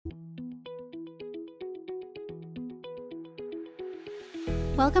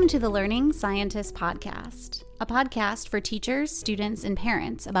Welcome to the Learning Scientist Podcast, a podcast for teachers, students, and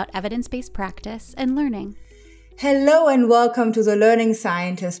parents about evidence-based practice and learning. Hello and welcome to the Learning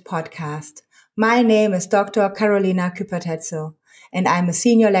Scientist Podcast. My name is Dr. Carolina Küpper-Tetzel, and I'm a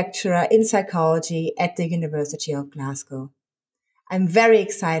senior lecturer in psychology at the University of Glasgow. I'm very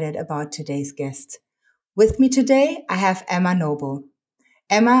excited about today's guest. With me today, I have Emma Noble.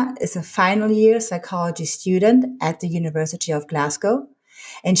 Emma is a final year psychology student at the University of Glasgow,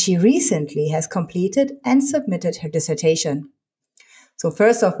 and she recently has completed and submitted her dissertation. So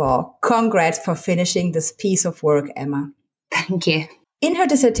first of all, congrats for finishing this piece of work, Emma. Thank you. In her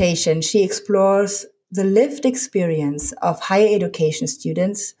dissertation, she explores the lived experience of higher education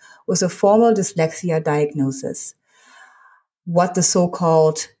students with a formal dyslexia diagnosis, what the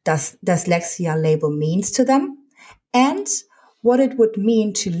so-called dyslexia label means to them, and what it would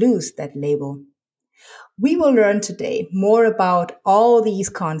mean to lose that label. We will learn today more about all these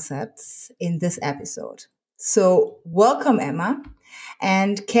concepts in this episode. So welcome, Emma.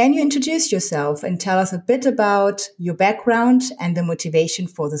 And can you introduce yourself and tell us a bit about your background and the motivation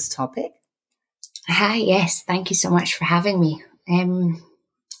for this topic? Hi, yes, thank you so much for having me.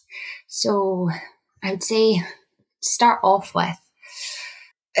 So I would say start off with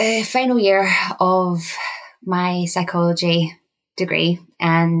a final year of my psychology degree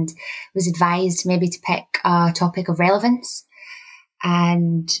and was advised maybe to pick a topic of relevance.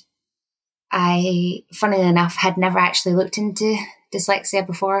 And I, funnily enough, had never actually looked into dyslexia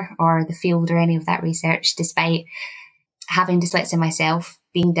before or the field or any of that research, despite having dyslexia myself,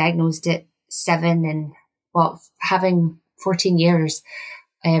 being diagnosed at 7 and having 14 years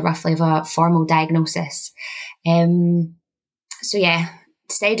roughly of a formal diagnosis. So yeah,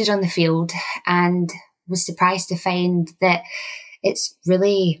 decided on the field and was surprised to find that it's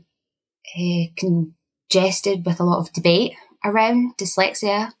really congested with a lot of debate around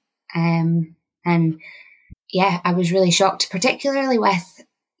dyslexia. And yeah, I was really shocked, particularly with,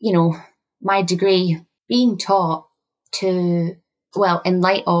 my degree being taught to, in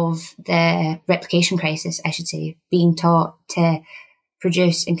light of the replication crisis, I should say, being taught to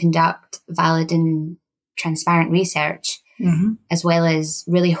produce and conduct valid and transparent research, as well as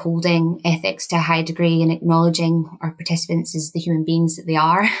really holding ethics to a high degree and acknowledging our participants as the human beings that they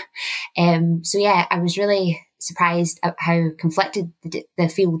are. So yeah, I was really surprised at how conflicted the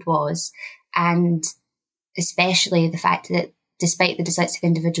field was, and especially the fact that despite the dyslexic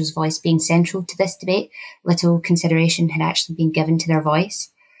individual's voice being central to this debate, little consideration had actually been given to their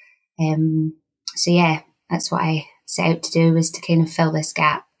voice. So yeah, that's what I set out to do, was to kind of fill this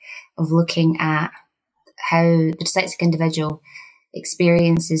gap of looking at how the dyslexic individual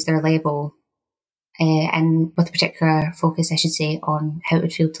experiences their label, and with a particular focus, I should say, on how it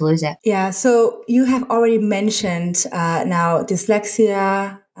would feel to lose it. Yeah, so you have already mentioned now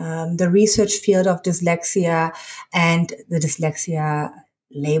dyslexia, the research field of dyslexia, and the dyslexia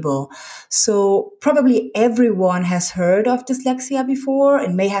label. So probably everyone has heard of dyslexia before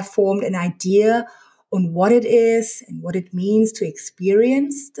and may have formed an idea on what it is and what it means to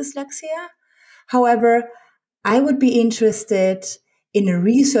experience dyslexia. However, I would be interested in a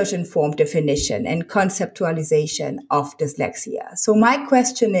research-informed definition and conceptualization of dyslexia. So my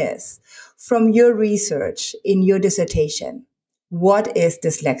question is, from your research in your dissertation, what is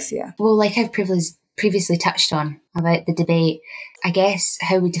dyslexia? Well, like I've previously touched on about the debate, I guess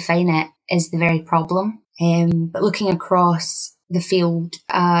how we define it is the very problem. But looking across the field,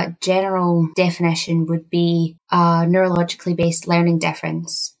 a general definition would be a neurologically based learning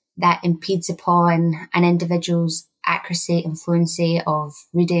difference that impedes upon an individual's accuracy and fluency of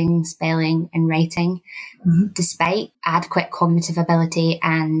reading, spelling and writing, despite adequate cognitive ability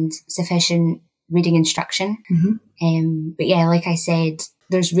and sufficient reading instruction. But yeah, like I said,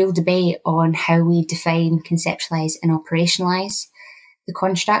 there's real debate on how we define, conceptualize and operationalize the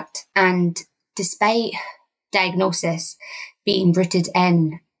construct. And despite diagnosis being rooted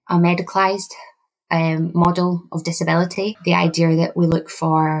in a medicalized model of disability, the idea that we look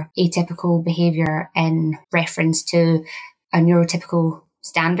for atypical behaviour in reference to a neurotypical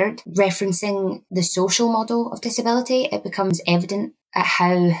standard, referencing the social model of disability, it becomes evident at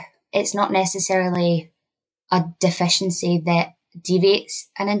how it's not necessarily a deficiency that deviates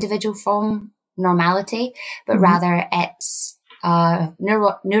an individual from normality, but rather it's a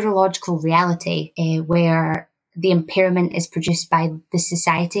neurological reality where the impairment is produced by the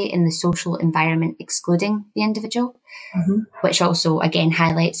society and the social environment excluding the individual, which also, again,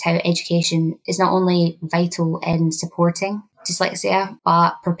 highlights how education is not only vital in supporting dyslexia,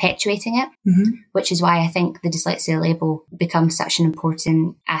 but perpetuating it, which is why I think the dyslexia label becomes such an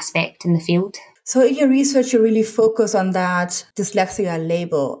important aspect in the field. So in your research, you really focus on that dyslexia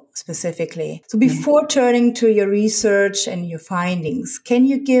label specifically. So before turning to your research and your findings, can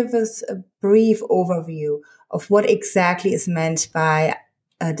you give us a brief overview of what exactly is meant by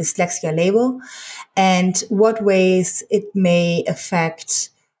a dyslexia label and what ways it may affect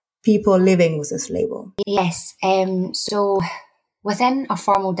people living with this label? Yes. So within a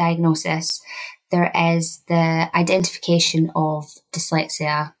formal diagnosis, there is the identification of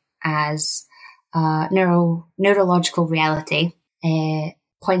dyslexia as a neurological reality,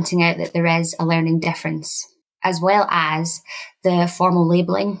 pointing out that there is a learning difference, as well as the formal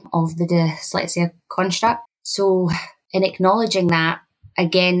labelling of the dyslexia construct. So in acknowledging that,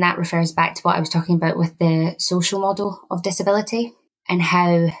 again, that refers back to what I was talking about with the social model of disability and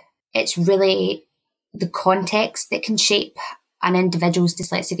how it's really the context that can shape an individual's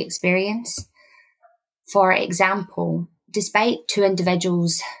dyslexic experience. For example, despite two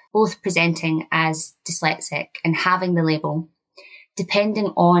individuals both presenting as dyslexic and having the label, depending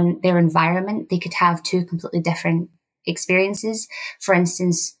on their environment, they could have two completely different experiences. For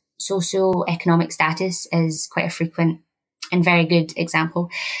instance, socioeconomic status is quite a frequent and very good example,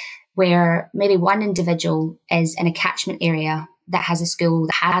 where maybe one individual is in a catchment area that has a school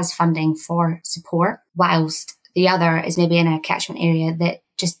that has funding for support, whilst the other is maybe in a catchment area that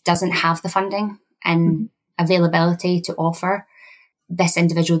just doesn't have the funding and availability to offer this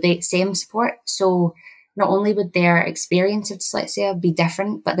individual the same support. So not only would their experience of dyslexia be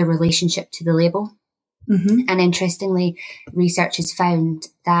different, but the relationship to the label. Mm-hmm. And interestingly, research has found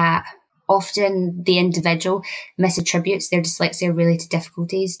that often the individual misattributes their dyslexia related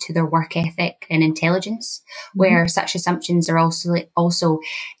difficulties to their work ethic and intelligence, where such assumptions are also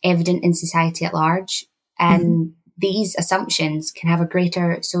evident in society at large. And these assumptions can have a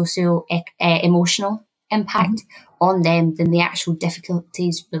greater socio-emotional impact on them than the actual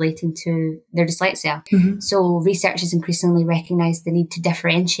difficulties relating to their dyslexia. So researchers increasingly recognise the need to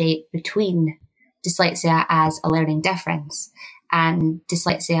differentiate between dyslexia as a learning difference and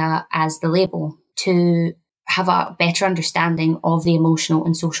dyslexia as the label to have a better understanding of the emotional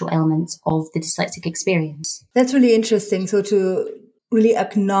and social elements of the dyslexic experience. That's really interesting. So to really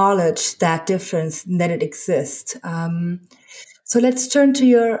acknowledge that difference and that it exists. So let's turn to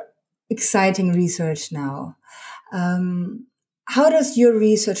your exciting research now. How does your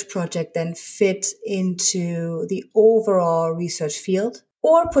research project then fit into the overall research field?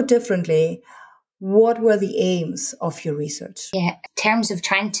 Or put differently, what were the aims of your research? Yeah, in terms of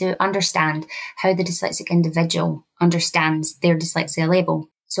trying to understand how the dyslexic individual understands their dyslexia label.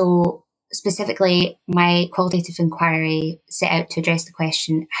 So specifically, my qualitative inquiry set out to address the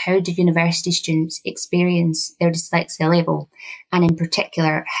question, how do university students experience their dyslexia label? And in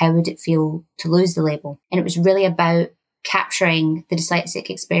particular, how would it feel to lose the label? And it was really about capturing the dyslexic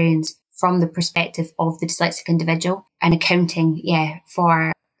experience from the perspective of the dyslexic individual and accounting,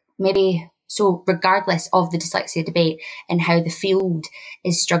 for maybe... So regardless of the dyslexia debate and how the field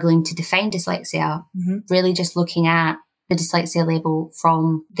is struggling to define dyslexia, really just looking at the dyslexia label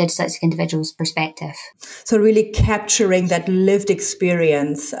from the dyslexic individual's perspective. So really capturing that lived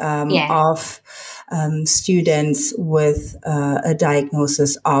experience of students with a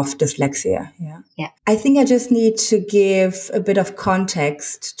diagnosis of dyslexia. Yeah. I think I just need to give a bit of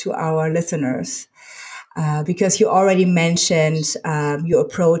context to our listeners. Because you already mentioned your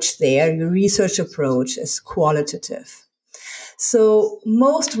approach there, your research approach is qualitative. So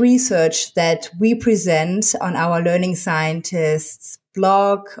most research that we present on our Learning Scientists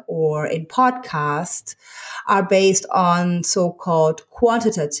blog or in podcast are based on so-called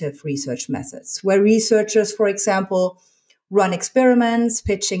quantitative research methods, where researchers, for example, run experiments,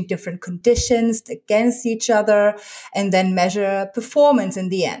 pitching different conditions against each other, and then measure performance in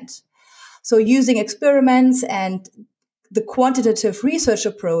the end. So using experiments and the quantitative research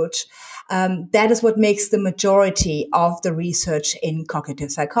approach, that is what makes the majority of the research in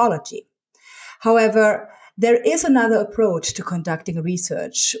cognitive psychology. However, there is another approach to conducting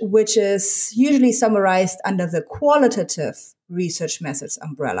research, which is usually summarized under the qualitative research methods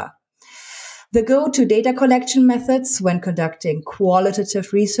umbrella. The go-to data collection methods when conducting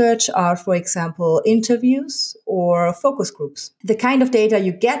qualitative research are, for example, interviews or focus groups. The kind of data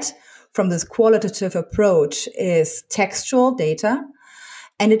you get from this qualitative approach is textual data,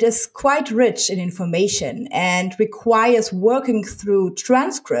 and it is quite rich in information and requires working through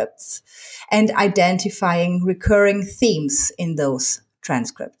transcripts and identifying recurring themes in those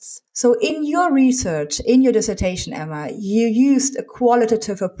transcripts. So in your research, in your dissertation, Emma, you used a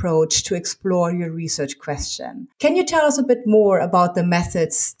qualitative approach to explore your research question. Can you tell us a bit more about the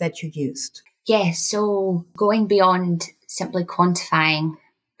methods that you used? Yes, so going beyond simply quantifying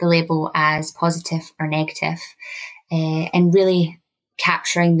the label as positive or negative, and really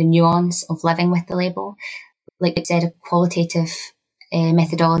capturing the nuance of living with the label. Like I said, a qualitative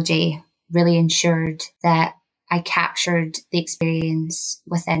methodology really ensured that I captured the experience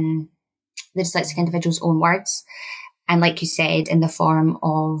within the dyslexic individual's own words. And like you said, in the form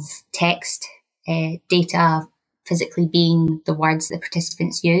of text, data physically being the words that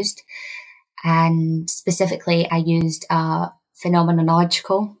participants used. And specifically, I used a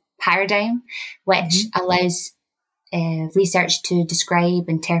phenomenological paradigm, which allows research to describe,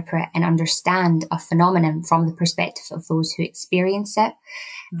 interpret, and understand a phenomenon from the perspective of those who experience it.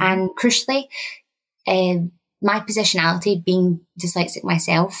 And crucially, my positionality, being dyslexic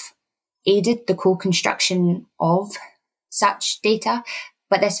myself, aided the co-construction of such data.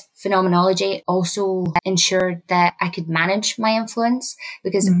 But this phenomenology also ensured that I could manage my influence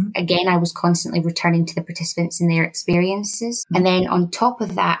because, again, I was constantly returning to the participants and their experiences. And then on top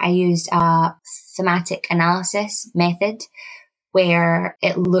of that, I used a thematic analysis method where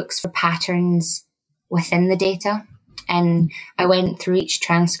it looks for patterns within the data. And I went through each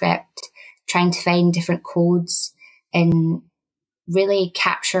transcript trying to find different codes and really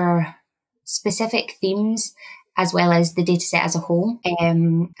capture specific themes as well as the data set as a whole.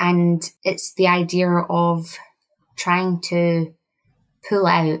 And it's the idea of trying to pull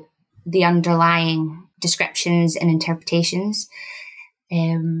out the underlying descriptions and interpretations.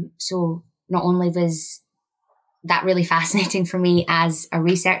 So not only was that really fascinating for me as a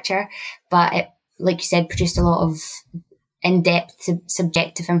researcher, but it, like you said, produced a lot of in-depth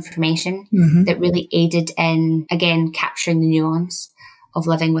subjective information that really aided in, again, capturing the nuance of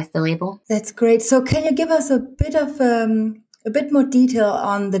living with the label. That's great. So can you give us a bit more detail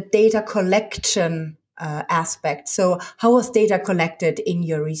on the data collection aspect? So how was data collected in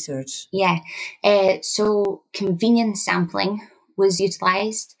your research? Yeah. So convenience sampling was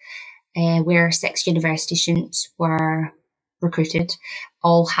utilised, where 6 university students were recruited,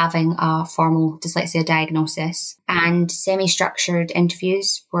 all having a formal dyslexia diagnosis, and semi-structured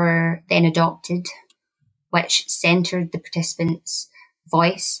interviews were then adopted, which centred the participants'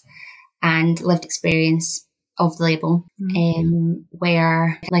 voice and lived experience of the label,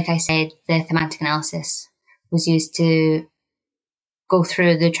 where, like I said, the thematic analysis was used to go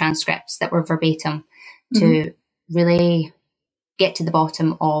through the transcripts that were verbatim to really get to the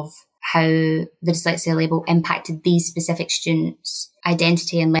bottom of how the dyslexia label impacted these specific students'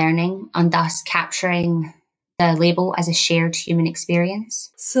 identity and learning, and thus capturing the label as a shared human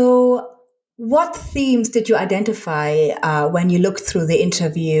experience. So what themes did you identify when you looked through the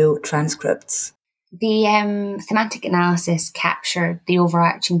interview transcripts? The thematic analysis captured the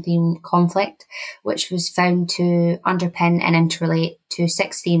overarching theme conflict, which was found to underpin and interrelate to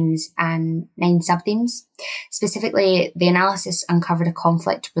 6 themes and 9 sub-themes. Specifically, the analysis uncovered a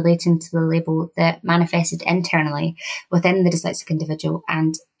conflict relating to the label that manifested internally within the dyslexic individual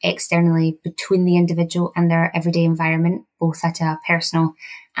and externally between the individual and their everyday environment, both at a personal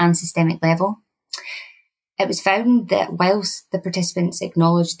and systemic level. It was found that whilst the participants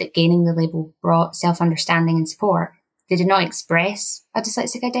acknowledged that gaining the label brought self-understanding and support, they did not express a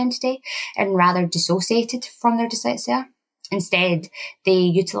dyslexic identity and rather dissociated from their dyslexia. Instead, they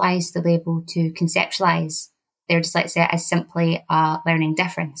utilised the label to conceptualise their dyslexia as simply a learning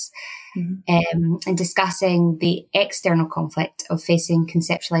difference. And discussing the external conflict of facing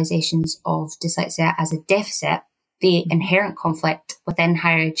conceptualisations of dyslexia as a deficit, the inherent conflict within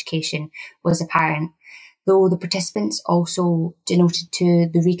higher education was apparent, though the participants also denoted to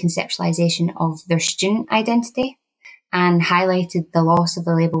the reconceptualisation of their student identity and highlighted the loss of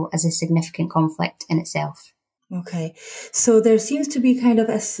the label as a significant conflict in itself. Okay. So there seems to be kind of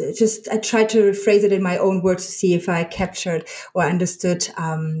I tried to rephrase it in my own words to see if I captured or understood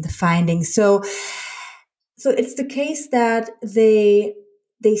the findings. So it's the case that they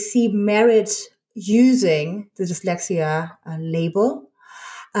see merit using the dyslexia label,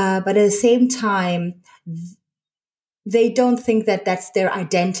 but at the same time, they don't think that that's their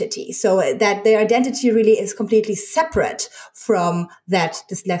identity. So that their identity really is completely separate from that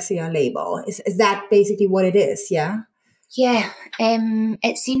dyslexia label. Is that basically what it is? Yeah. Yeah.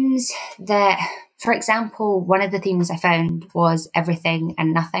 It seems that, for example, one of the themes I found was everything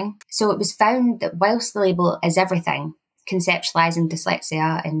and nothing. So it was found that whilst the label is everything, conceptualizing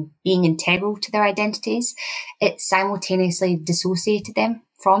dyslexia and being integral to their identities, it simultaneously dissociated them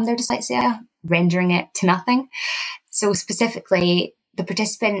from their dyslexia, rendering it to nothing. So specifically, the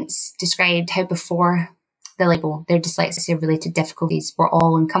participants described how before the label, their dyslexia-related difficulties were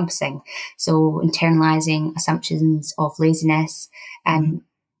all-encompassing. So internalising assumptions of laziness and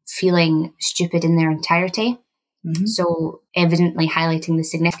feeling stupid in their entirety. So evidently highlighting the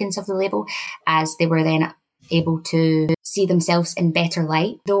significance of the label, as they were then able to see themselves in better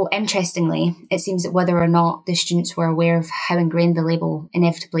light. Though interestingly, it seems that whether or not the students were aware of how ingrained the label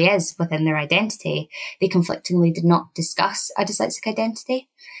inevitably is within their identity, they conflictingly did not discuss a dyslexic identity,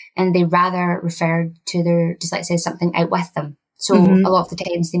 and they rather referred to their dyslexia as something out with them. So a lot of the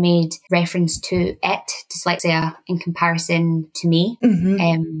times they made reference to it, dyslexia, in comparison to me.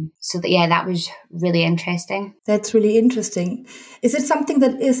 So that was really interesting. That's really interesting. Is it something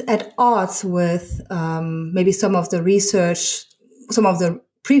that is at odds with maybe some of the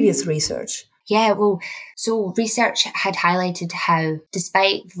previous research? Yeah, well, so research had highlighted how,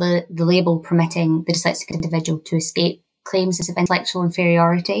 despite the label permitting the dyslexic individual to escape claims of intellectual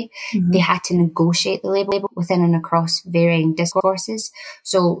inferiority, they had to negotiate the label within and across varying discourses.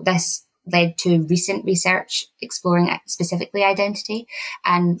 So this led to recent research exploring specifically identity.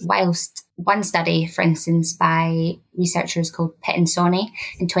 And whilst one study, for instance, by researchers called Pitt and Sonny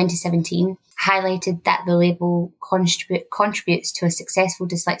in 2017, highlighted that the label contributes to a successful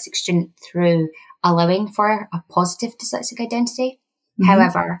dyslexic student through allowing for a positive dyslexic identity.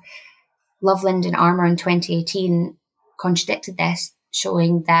 However, Loveland and Armour in 2018 contradicted this,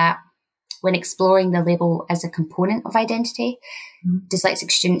 showing that when exploring the label as a component of identity, dyslexic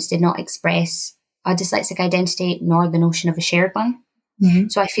students did not express a dyslexic identity nor the notion of a shared one.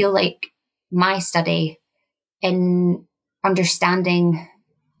 So I feel like my study in understanding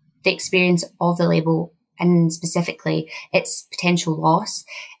the experience of the label and specifically its potential loss,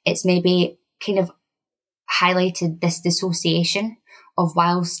 it's maybe kind of highlighted this dissociation of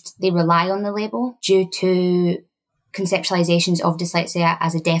whilst they rely on the label due to conceptualizations of dyslexia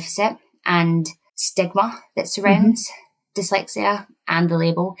as a deficit and stigma that surrounds dyslexia and the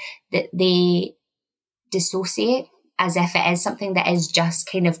label, that they dissociate as if it is something that is just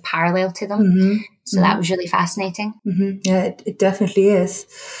kind of parallel to them. So that was really fascinating. Yeah, it definitely is.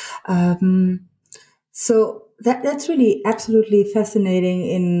 So that's really absolutely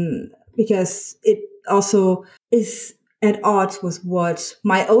fascinating because it also is at odds with what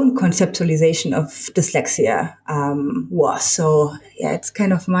my own conceptualization of dyslexia was. So yeah, it's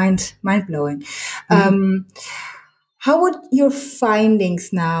kind of mind blowing. How would your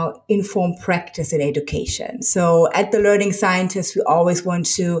findings now inform practice in education? So at the Learning Scientist, we always want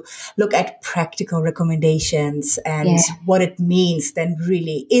to look at practical recommendations and what it means then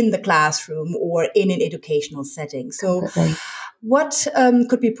really in the classroom or in an educational setting. So what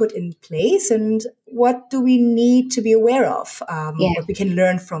could be put in place and what do we need to be aware of? What we can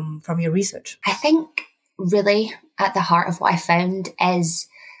learn from your research? I think really at the heart of what I found is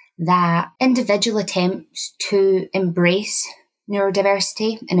that individual attempts to embrace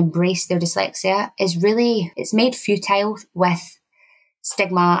neurodiversity and embrace their dyslexia it's made futile with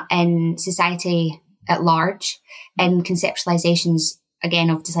stigma in society at large, and conceptualizations, again,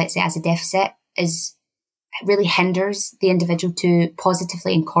 of dyslexia as a deficit really hinders the individual to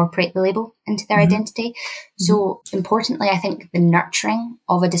positively incorporate the label into their identity. So importantly, I think the nurturing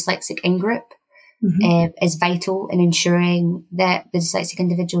of a dyslexic in-group is vital in ensuring that the dyslexic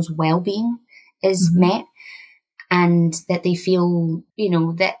individual's well-being is met, and that they feel,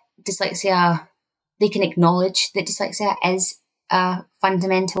 that dyslexia, they can acknowledge that dyslexia is a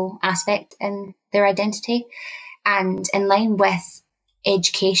fundamental aspect in their identity. And in line with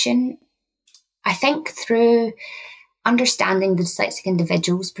education, I think through understanding the dyslexic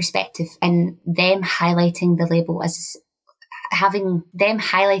individual's perspective and them highlighting the label as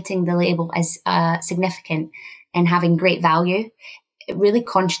significant and having great value, it really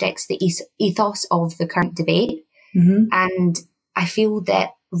contradicts the ethos of the current debate. And I feel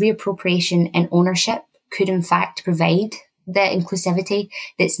that reappropriation and ownership could in fact provide the inclusivity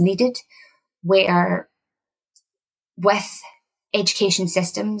that's needed, where with education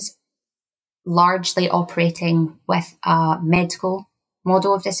systems largely operating with a medical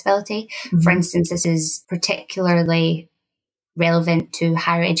model of disability. For instance, this is particularly relevant to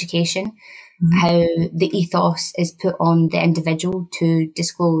higher education, how the ethos is put on the individual to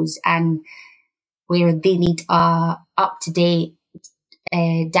disclose, and where they need a up-to-date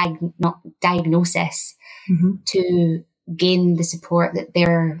diagnosis to gain the support that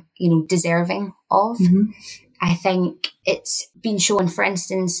they're, deserving of. I think it's been shown, for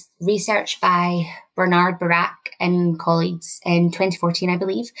instance, research by Bernard Barak and colleagues in 2014, I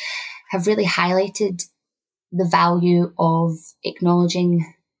believe, have really highlighted the value of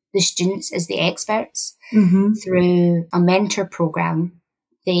acknowledging the students as the experts. Through a mentor program.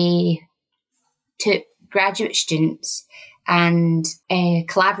 They took graduate students and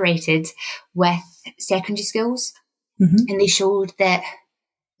collaborated with secondary schools. And they showed that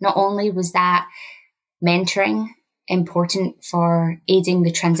not only was that mentoring important for aiding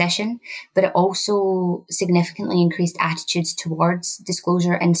the transition, but it also significantly increased attitudes towards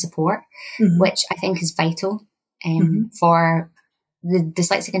disclosure and support, which I think is vital for the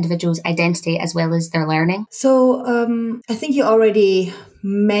dyslexic individual's identity as well as their learning. So I think you already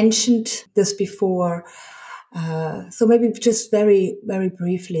mentioned this before. So maybe just very, very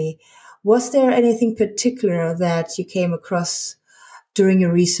briefly, was there anything particular that you came across during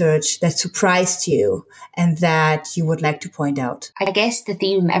your research that surprised you and that you would like to point out? I guess the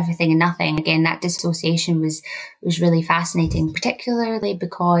theme, everything and nothing, again, that dissociation was really fascinating, particularly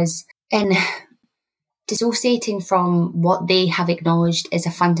because in dissociating from what they have acknowledged is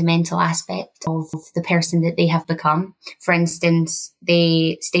a fundamental aspect of the person that they have become. For instance,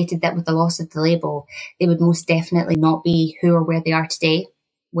 they stated that with the loss of the label, they would most definitely not be who or where they are today,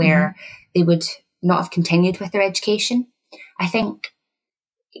 where they would not have continued with their education. I think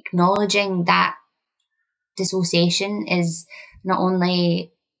acknowledging that dissociation is not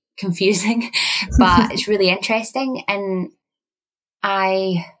only confusing, but it's really interesting. And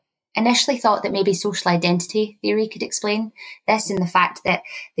I initially thought that maybe social identity theory could explain this, in the fact that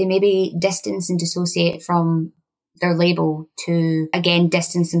they maybe distance and dissociate from their label to, again,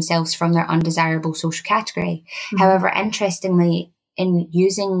 distance themselves from their undesirable social category. However, interestingly, in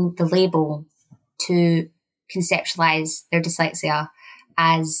using the label to conceptualize their dyslexia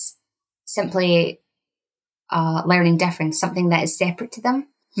as simply a learning difference, something that is separate to them,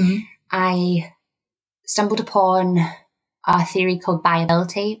 I stumbled upon a theory called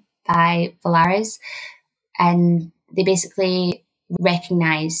biability by Valares, and they basically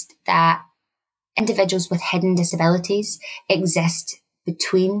recognised that individuals with hidden disabilities exist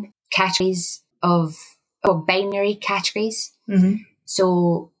between categories of binary categories.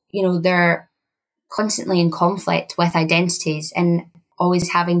 So, they're constantly in conflict with identities and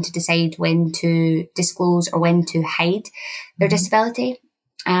always having to decide when to disclose or when to hide their disability.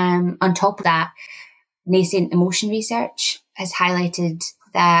 On top of that, nascent emotion research has highlighted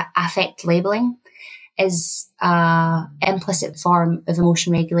that affect labelling is an implicit form of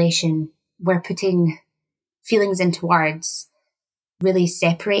emotion regulation, where putting feelings into words really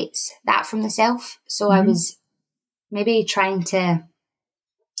separates that from the self. So I was maybe trying to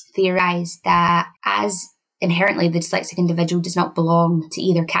theorise that as inherently the dyslexic individual does not belong to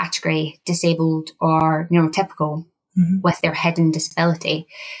either category, disabled or neurotypical, with their hidden disability,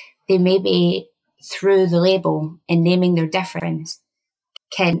 they maybe, through the label and naming their difference,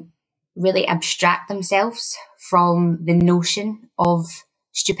 can really abstract themselves from the notion of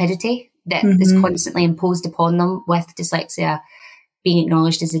stupidity that is constantly imposed upon them with dyslexia being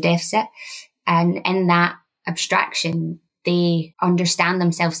acknowledged as a deficit. And in that abstraction, they understand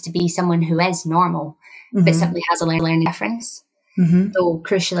themselves to be someone who is normal, but simply has a learning difference. So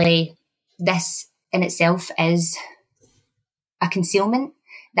crucially, this in itself is a concealment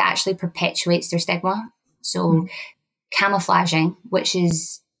that actually perpetuates their stigma. So camouflaging, which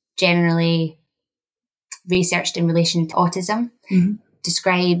is generally researched in relation to autism,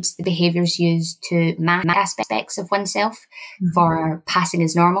 describes the behaviours used to mask aspects of oneself for passing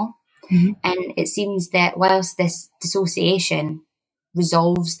as normal. And it seems that whilst this dissociation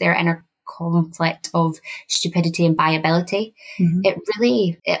resolves their inner conflict of stupidity and biability,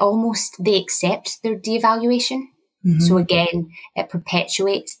 they accept their de-evaluation. So again, it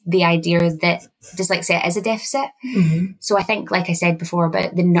perpetuates the idea that dyslexia is a deficit. So I think, like I said before,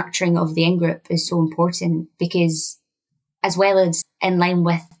 about the nurturing of the in-group is so important, because as well as in line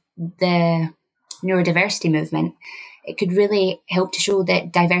with the neurodiversity movement, it could really help to show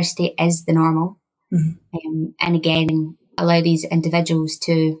that diversity is the normal. And again, allow these individuals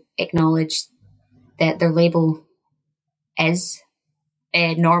to acknowledge that their label is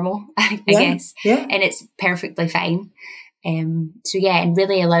normal, I guess, and it's perfectly fine. And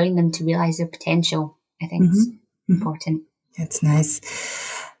really allowing them to realise their potential, I think is important. That's nice.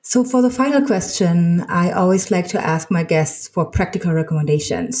 So for the final question, I always like to ask my guests for practical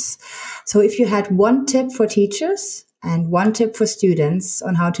recommendations. So if you had one tip for teachers and one tip for students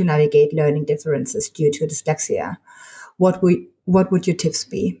on how to navigate learning differences due to dyslexia, what would your tips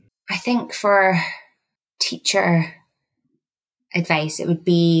be? I think for teacher advice, it would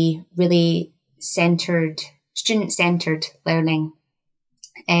be really student-centered learning,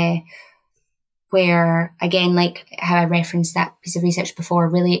 where, again, like how I referenced that piece of research before,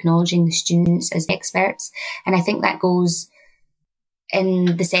 really acknowledging the students as the experts. And I think that goes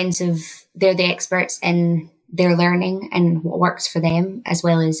in the sense of they're the experts in their learning and what works for them, as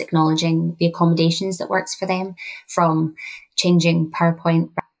well as acknowledging the accommodations that works for them, from changing PowerPoint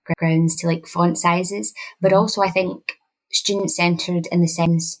backgrounds to like font sizes. But also I think student-centered in the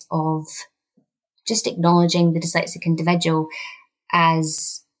sense of just acknowledging the dyslexic individual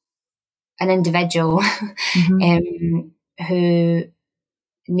as an individual who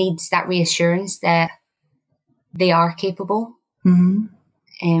needs that reassurance that they are capable.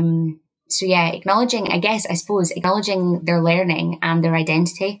 So yeah, acknowledging their learning and their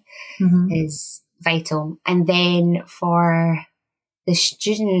identity is vital. And then for the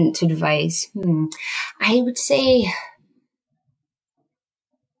student advice, I would say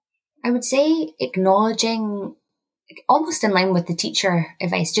acknowledging, almost in line with the teacher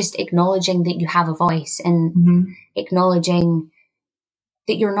advice, just acknowledging that you have a voice and acknowledging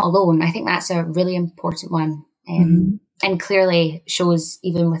that you're not alone. I think that's a really important one. And clearly shows,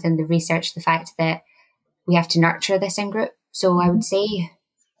 even within the research, the fact that we have to nurture this in group. So I would say,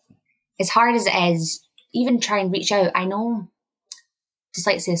 as hard as it is, even try and reach out. I know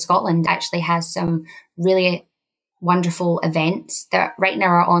Dyslexia Scotland actually has some really wonderful events that right now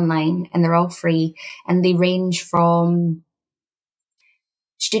are online, and they're all free, and they range from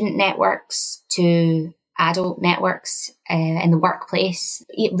student networks to adult networks in the workplace.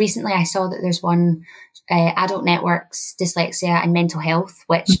 Recently I saw that there's one adult networks, dyslexia and mental health,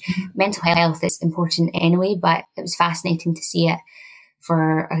 which mental health is important anyway, but it was fascinating to see it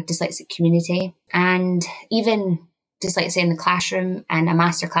for a dyslexic community. And even dyslexia in the classroom and a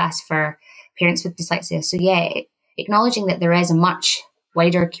masterclass for parents with dyslexia. So yeah, acknowledging that there is a much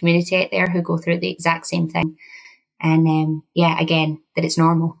wider community out there who go through the exact same thing. And again, that it's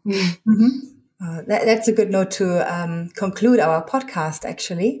normal. That's a good note to conclude our podcast,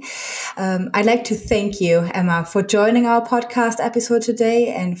 actually. I'd like to thank you, Emma, for joining our podcast episode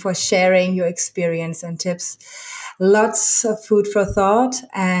today and for sharing your experience and tips. Lots of food for thought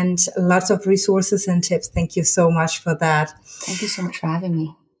and lots of resources and tips. Thank you so much for that. Thank you so much for having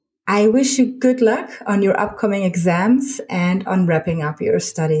me. I wish you good luck on your upcoming exams and on wrapping up your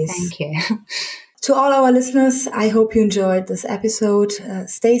studies. Thank you. To all our listeners, I hope you enjoyed this episode.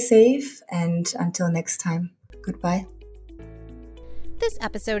 Stay safe, and until next time, goodbye. This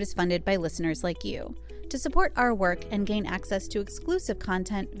episode is funded by listeners like you. To support our work and gain access to exclusive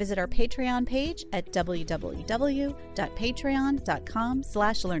content, visit our Patreon page at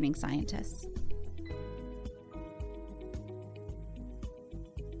www.patreon.com/learningscientists.